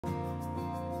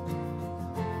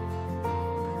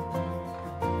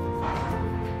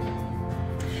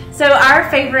So our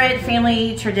favorite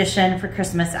family tradition for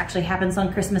Christmas actually happens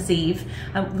on Christmas Eve.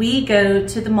 We go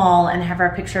to the mall and have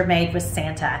our picture made with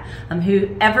Santa.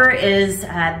 Whoever is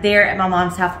there at my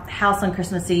mom's house on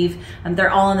Christmas Eve, they're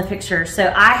all in the picture.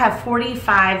 So I have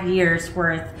 45 years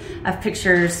worth of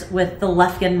pictures with the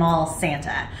Lufkin Mall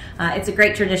Santa. It's a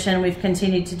great tradition. We've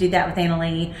continued to do that with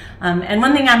Annalie. And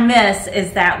one thing I miss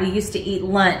is that we used to eat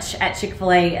lunch at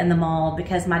Chick-fil-A in the mall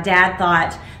because my dad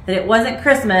thought that it wasn't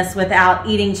Christmas without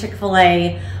eating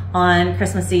Chick-fil-A on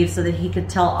Christmas Eve so that he could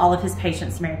tell all of his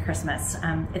patients Merry Christmas.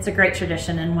 It's a great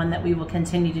tradition and one that we will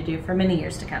continue to do for many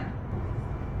years to come.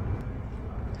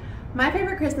 My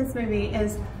favorite Christmas movie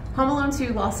is Home Alone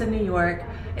 2: Lost in New York.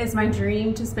 It's my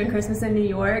dream to spend Christmas in New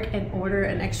York and order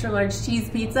an extra large cheese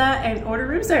pizza and order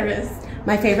room service.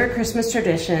 My favorite Christmas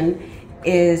tradition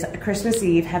is Christmas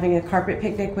Eve, having a carpet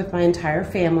picnic with my entire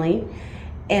family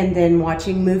and then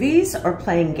watching movies or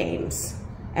playing games.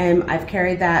 And I've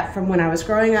carried that from when I was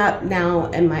growing up now,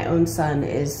 and my own son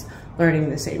is learning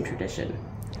the same tradition.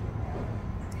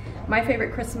 My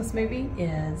favorite Christmas movie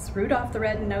is Rudolph the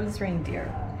Red-Nosed Reindeer,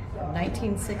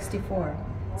 1964.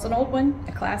 It's an old one,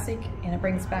 a classic, and it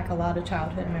brings back a lot of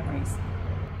childhood memories.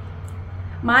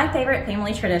 My favorite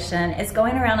family tradition is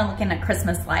going around and looking at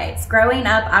Christmas lights. Growing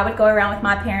up, I would go around with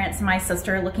my parents and my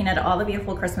sister looking at all the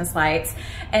beautiful Christmas lights.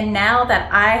 And now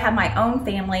that I have my own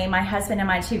family, my husband and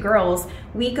my 2 girls,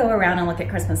 we go around and look at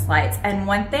Christmas lights. And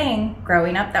one thing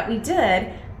growing up that we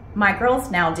did, my girls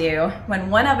now do,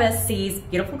 when one of us sees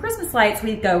beautiful Christmas lights,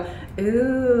 we go,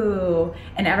 ooh,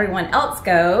 and everyone else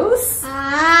goes,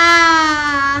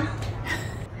 ah.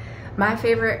 My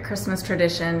favorite Christmas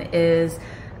tradition is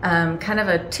kind of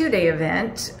a 2-day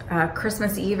event.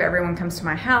 Christmas Eve, everyone comes to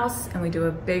my house and we do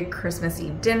a big Christmas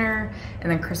Eve dinner,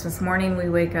 and then Christmas morning we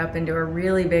wake up and do a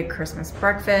really big Christmas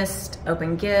breakfast,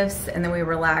 open gifts, and then we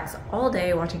relax all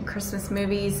day watching Christmas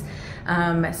movies,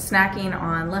 snacking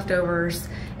on leftovers,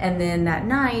 and then that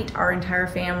night our entire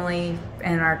family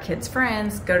and our kids'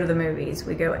 friends go to the movies.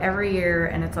 We go every year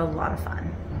and it's a lot of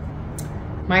fun.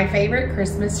 My favorite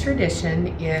Christmas tradition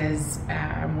is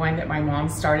one that my mom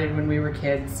started when we were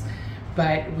kids,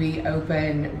 but we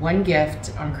open one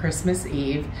gift on Christmas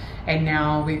Eve, and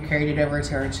now we've carried it over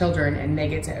to our children and they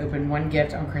get to open one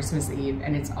gift on Christmas Eve,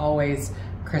 and it's always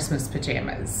Christmas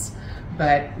pajamas.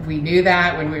 But we knew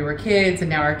that when we were kids, and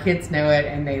now our kids know it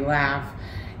and they laugh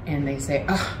and they say,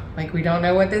 oh, like we don't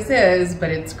know what this is,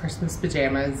 but it's Christmas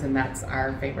pajamas, and that's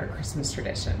our favorite Christmas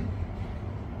tradition.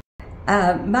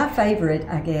 My favorite,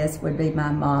 I guess, would be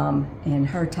my mom and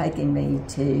her taking me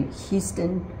to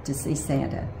Houston to see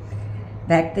Santa.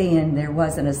 Back then, there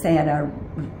wasn't a Santa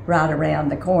right around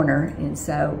the corner, and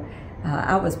so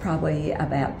I was probably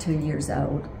about 2 years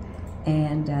old.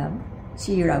 And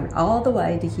she rode all the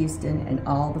way to Houston and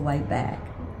all the way back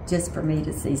just for me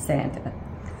to see Santa.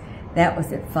 That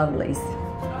was at Foley's.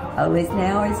 Foley's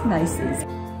now is Macy's.